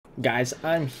Guys,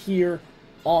 I'm here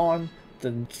on the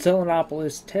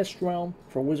Selenopolis test realm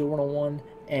for Wizard101,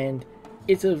 and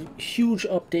it's a huge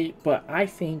update, but I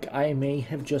think I may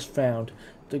have just found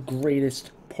the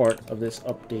greatest part of this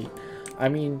update. I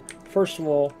mean, first of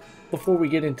all, before we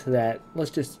get into that,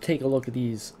 let's just take a look at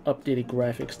these updated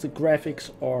graphics. The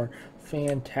graphics are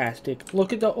fantastic.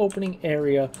 Look at the opening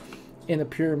area in the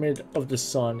Pyramid of the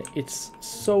Sun. It's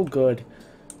so good.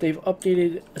 They've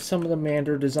updated some of the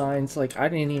Mander designs. Like, I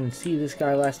didn't even see this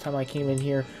guy last time I came in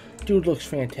here. Dude looks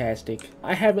fantastic.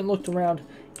 I haven't looked around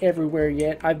everywhere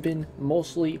yet. I've been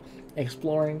mostly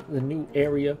exploring the new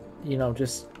area, you know,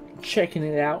 just checking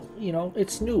it out. You know,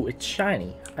 it's new, it's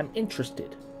shiny. I'm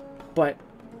interested. But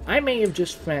I may have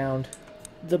just found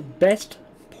the best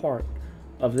part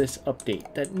of this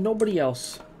update that nobody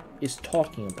else is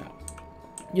talking about.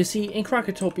 You see, in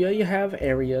Crocotopia, you have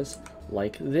areas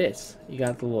like this. You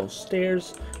got the little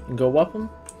stairs. You can go up them.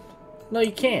 No,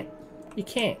 you can't. You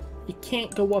can't. You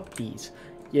can't go up these.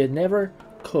 You never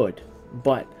could.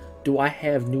 But do I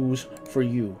have news for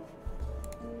you?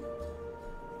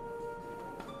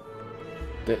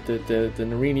 The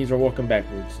Narinis are walking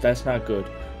backwards. That's not good.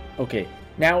 Okay.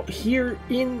 Now, here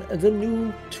in the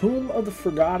new Tomb of the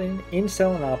Forgotten in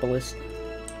Selenopolis,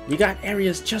 you got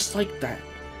areas just like that.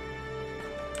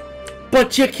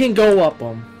 But you can go up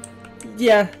them.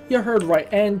 Yeah, you heard right.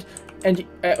 And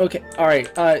okay, all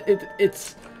right.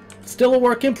 It's still a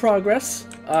work in progress.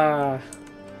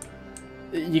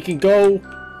 You can go.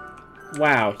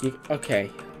 Wow.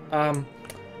 Okay.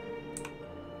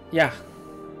 Yeah.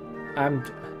 All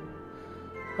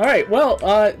right.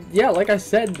 Well. Yeah. Like I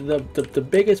said, the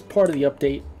biggest part of the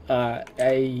update.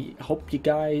 I hope you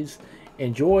guys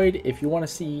enjoyed. If you want to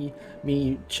see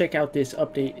me check out this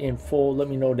update in full, let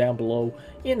me know down below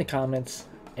in the comments.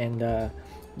 And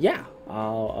yeah,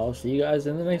 I'll see you guys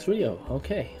in the next video.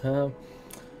 Okay. Wow.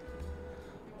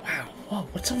 Whoa,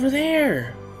 what's over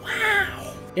there?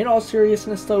 Wow. In all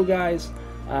seriousness though, guys,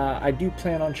 I do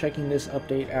plan on checking this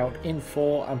update out in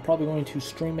full. I'm probably going to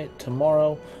stream it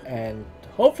tomorrow, and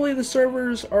hopefully the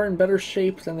servers are in better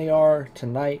shape than they are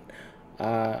tonight.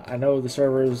 I know the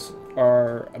servers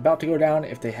are about to go down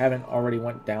if they haven't already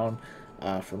went down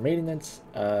for maintenance,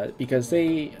 because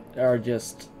they are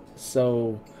just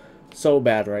so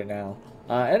bad right now,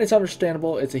 and it's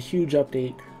understandable. It's a huge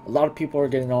update. A lot of people are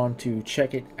getting on to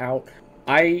check it out.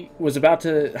 I was about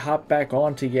to hop back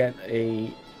on to get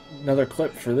another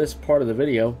clip for this part of the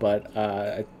video, but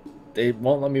it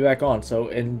won't let me back on. So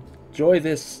enjoy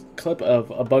this clip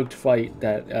of a bugged fight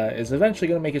that is eventually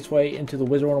going to make its way into the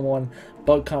Wizard101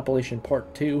 Bug Compilation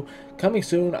Part 2. Coming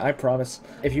soon, I promise.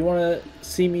 If you want to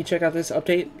see me check out this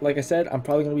update, like I said, I'm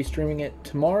probably going to be streaming it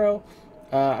tomorrow.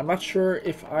 I'm not sure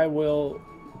if I will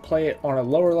play it on a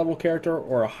lower level character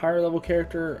or a higher level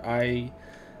character. I'm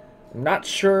not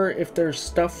sure if there's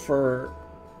stuff for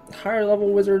higher level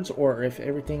wizards or if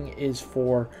everything is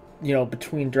for, you know,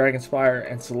 between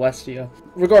Dragonspire and Celestia.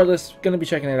 Regardless, gonna be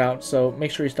checking it out, so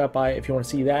make sure you stop by if you want to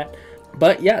see that.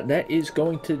 But yeah, that is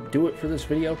going to do it for this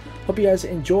video. Hope you guys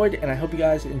enjoyed, and I hope you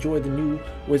guys enjoyed the new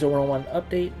Wizard101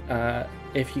 update.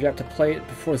 If you got to play it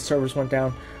before the servers went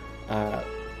down,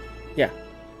 yeah.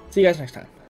 See you guys next time.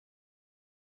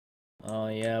 Oh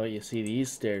yeah, but you see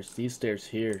these stairs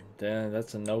here,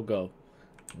 that's a no-go.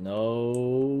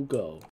 No-go.